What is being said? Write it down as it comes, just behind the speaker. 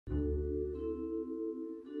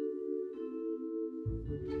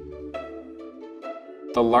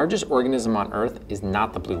The largest organism on Earth is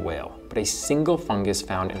not the blue whale, but a single fungus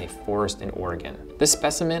found in a forest in Oregon. This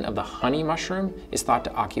specimen of the honey mushroom is thought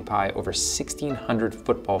to occupy over 1,600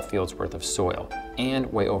 football fields worth of soil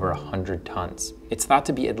and weigh over 100 tons. It's thought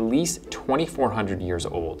to be at least 2,400 years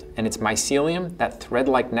old, and its mycelium, that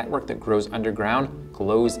thread-like network that grows underground,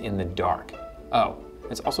 glows in the dark. Oh,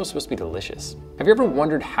 it's also supposed to be delicious. Have you ever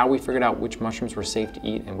wondered how we figured out which mushrooms were safe to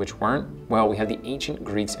eat and which weren't? Well, we have the ancient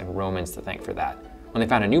Greeks and Romans to thank for that. When they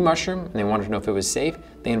found a new mushroom and they wanted to know if it was safe,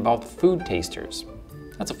 they involved food tasters.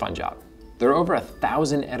 That's a fun job. There are over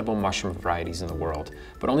 1,000 edible mushroom varieties in the world,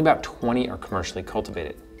 but only about 20 are commercially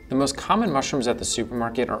cultivated. The most common mushrooms at the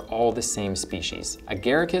supermarket are all the same species,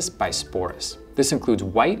 Agaricus bisporus. This includes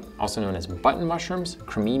white, also known as button mushrooms,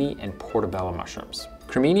 cremini, and portobello mushrooms.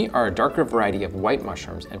 Cremini are a darker variety of white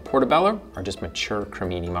mushrooms, and portobello are just mature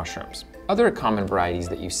cremini mushrooms. Other common varieties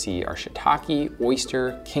that you see are shiitake,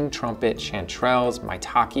 oyster, king trumpet, chanterelles,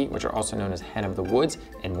 maitake, which are also known as hen of the woods,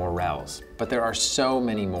 and morels. But there are so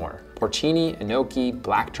many more. Porcini, enoki,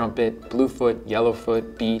 black trumpet, bluefoot,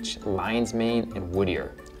 yellowfoot, beech, lion's mane, and wood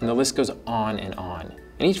ear. And the list goes on and on.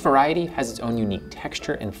 And each variety has its own unique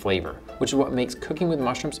texture and flavor, which is what makes cooking with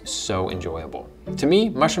mushrooms so enjoyable. To me,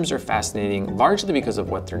 mushrooms are fascinating largely because of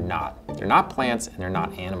what they're not. They're not plants and they're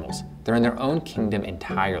not animals. They're in their own kingdom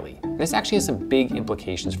entirely. And this actually has some big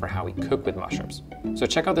implications for how we cook with mushrooms. So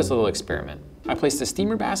check out this little experiment. I placed a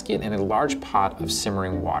steamer basket and a large pot of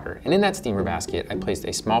simmering water. And in that steamer basket, I placed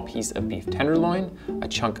a small piece of beef tenderloin, a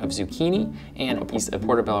chunk of zucchini, and a piece of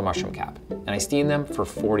portobello mushroom cap. And I steamed them for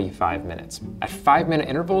 45 minutes. At 5-minute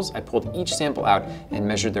intervals, I pulled each sample out and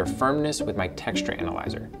measured their firmness with my texture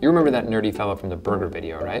analyzer. You remember that nerdy fellow from the burger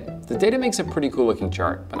video, right? The data makes a pretty cool looking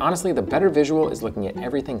chart, but honestly, the better visual is looking at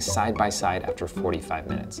everything side by side after 45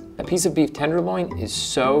 minutes. A piece of beef tenderloin is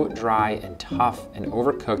so dry and tough and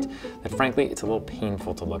overcooked that frankly, it's a little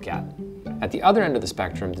painful to look at. At the other end of the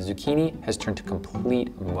spectrum, the zucchini has turned to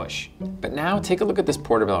complete mush. But now take a look at this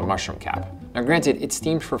portobello mushroom cap. Now granted, it's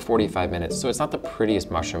steamed for 45 minutes, so it's not the prettiest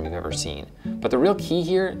mushroom you've ever seen. But the real key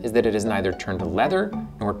here is that it has neither turned to leather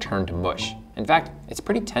nor turned to mush. In fact, it's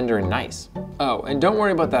pretty tender and nice. Oh, and don't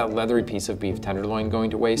worry about that leathery piece of beef tenderloin going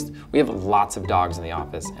to waste. We have lots of dogs in the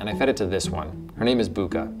office, and I fed it to this one. Her name is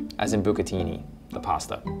Buca, as in bucatini, the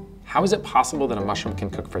pasta. How is it possible that a mushroom can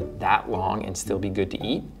cook for that long and still be good to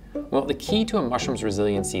eat? Well, the key to a mushroom's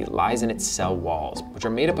resiliency lies in its cell walls, which are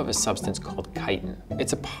made up of a substance called chitin.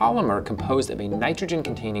 It's a polymer composed of a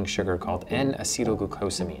nitrogen-containing sugar called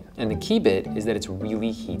N-acetylglucosamine. And the key bit is that it's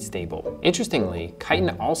really heat stable. Interestingly, chitin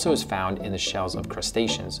also is found in the shells of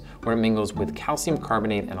crustaceans, where it mingles with calcium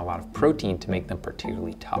carbonate and a lot of protein to make them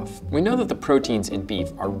particularly tough. We know that the proteins in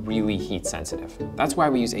beef are really heat sensitive. That's why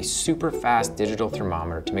we use a super fast digital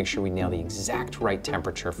thermometer to make sure we nail the exact right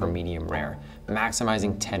temperature for medium rare,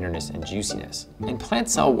 maximizing tenderness and juiciness. And plant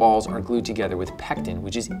cell walls are glued together with pectin,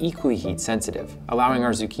 which is equally heat sensitive, allowing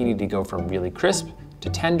our zucchini to go from really crisp to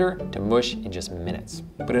tender to mush in just minutes.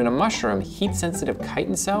 But in a mushroom, heat-sensitive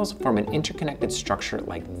chitin cells form an interconnected structure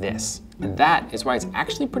like this. And that is why it's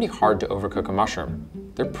actually pretty hard to overcook a mushroom.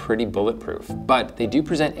 They're pretty bulletproof, but they do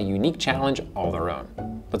present a unique challenge all their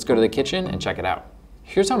own. Let's go to the kitchen and check it out.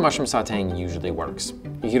 Here's how mushroom sauteing usually works.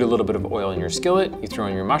 You heat a little bit of oil in your skillet, you throw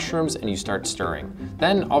in your mushrooms, and you start stirring.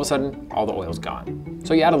 Then, all of a sudden, all the oil's gone.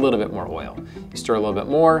 So you add a little bit more oil. You stir a little bit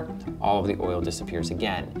more, all of the oil disappears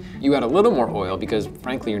again. You add a little more oil because,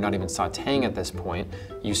 frankly, you're not even sauteing at this point.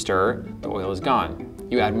 You stir, the oil is gone.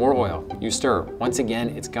 You add more oil, you stir. Once again,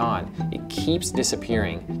 it's gone. It keeps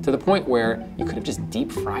disappearing to the point where you could have just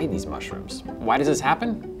deep fried these mushrooms. Why does this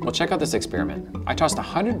happen? Well, check out this experiment. I tossed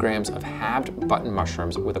 100 grams of halved button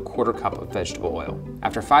mushrooms with a 1/4 cup of vegetable oil.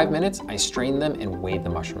 After 5 minutes, I strained them and weighed the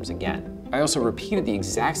mushrooms again. I also repeated the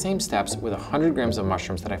exact same steps with 100 grams of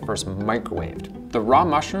mushrooms that I first microwaved. The raw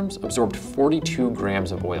mushrooms absorbed 42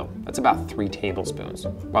 grams of oil. That's about 3 tablespoons.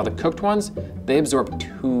 While the cooked ones, they absorbed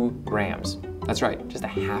 2 grams. That's right, just a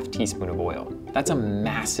half teaspoon of oil. That's a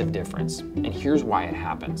massive difference, and here's why it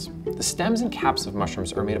happens. The stems and caps of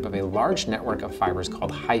mushrooms are made up of a large network of fibers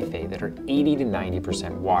called hyphae that are 80 to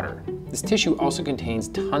 90% water. This tissue also contains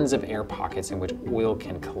tons of air pockets in which oil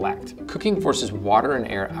can collect. Cooking forces water and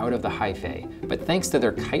air out of the hyphae, but thanks to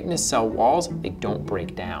their chitinous cell walls, they don't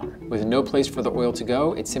break down. With no place for the oil to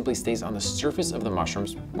go, it simply stays on the surface of the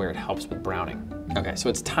mushrooms where it helps with browning. Okay, so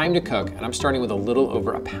it's time to cook, and I'm starting with a little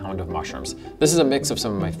over a pound of mushrooms. This is a mix of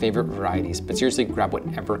some of my favorite varieties, but seriously, grab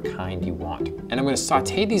whatever kind you want. And I'm gonna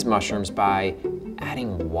saute these mushrooms by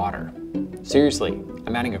adding water. Seriously,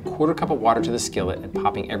 I'm adding a 1/4 cup of water to the skillet and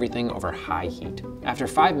popping everything over high heat. After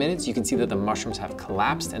 5 minutes, you can see that the mushrooms have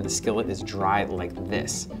collapsed and the skillet is dry like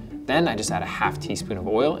this. Then I just add a half teaspoon of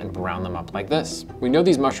oil and brown them up like this. We know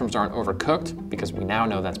these mushrooms aren't overcooked because we now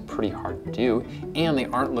know that's pretty hard to do, and they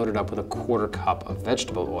aren't loaded up with a 1/4 cup of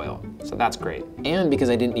vegetable oil, so that's great. And because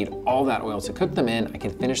I didn't need all that oil to cook them in, I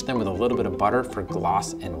can finish them with a little bit of butter for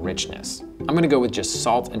gloss and richness. I'm gonna go with just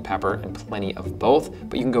salt and pepper and plenty of both,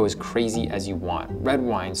 but you can go as crazy as you want. Red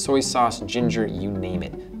wine, soy sauce, ginger, you name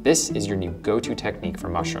it. This is your new go-to technique for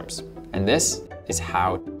mushrooms. And this is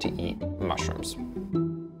how to eat mushrooms.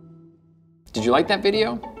 Did you like that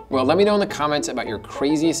video? Well, let me know in the comments about your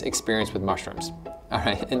craziest experience with mushrooms. All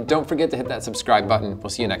right, and don't forget to hit that subscribe button. We'll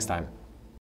see you next time.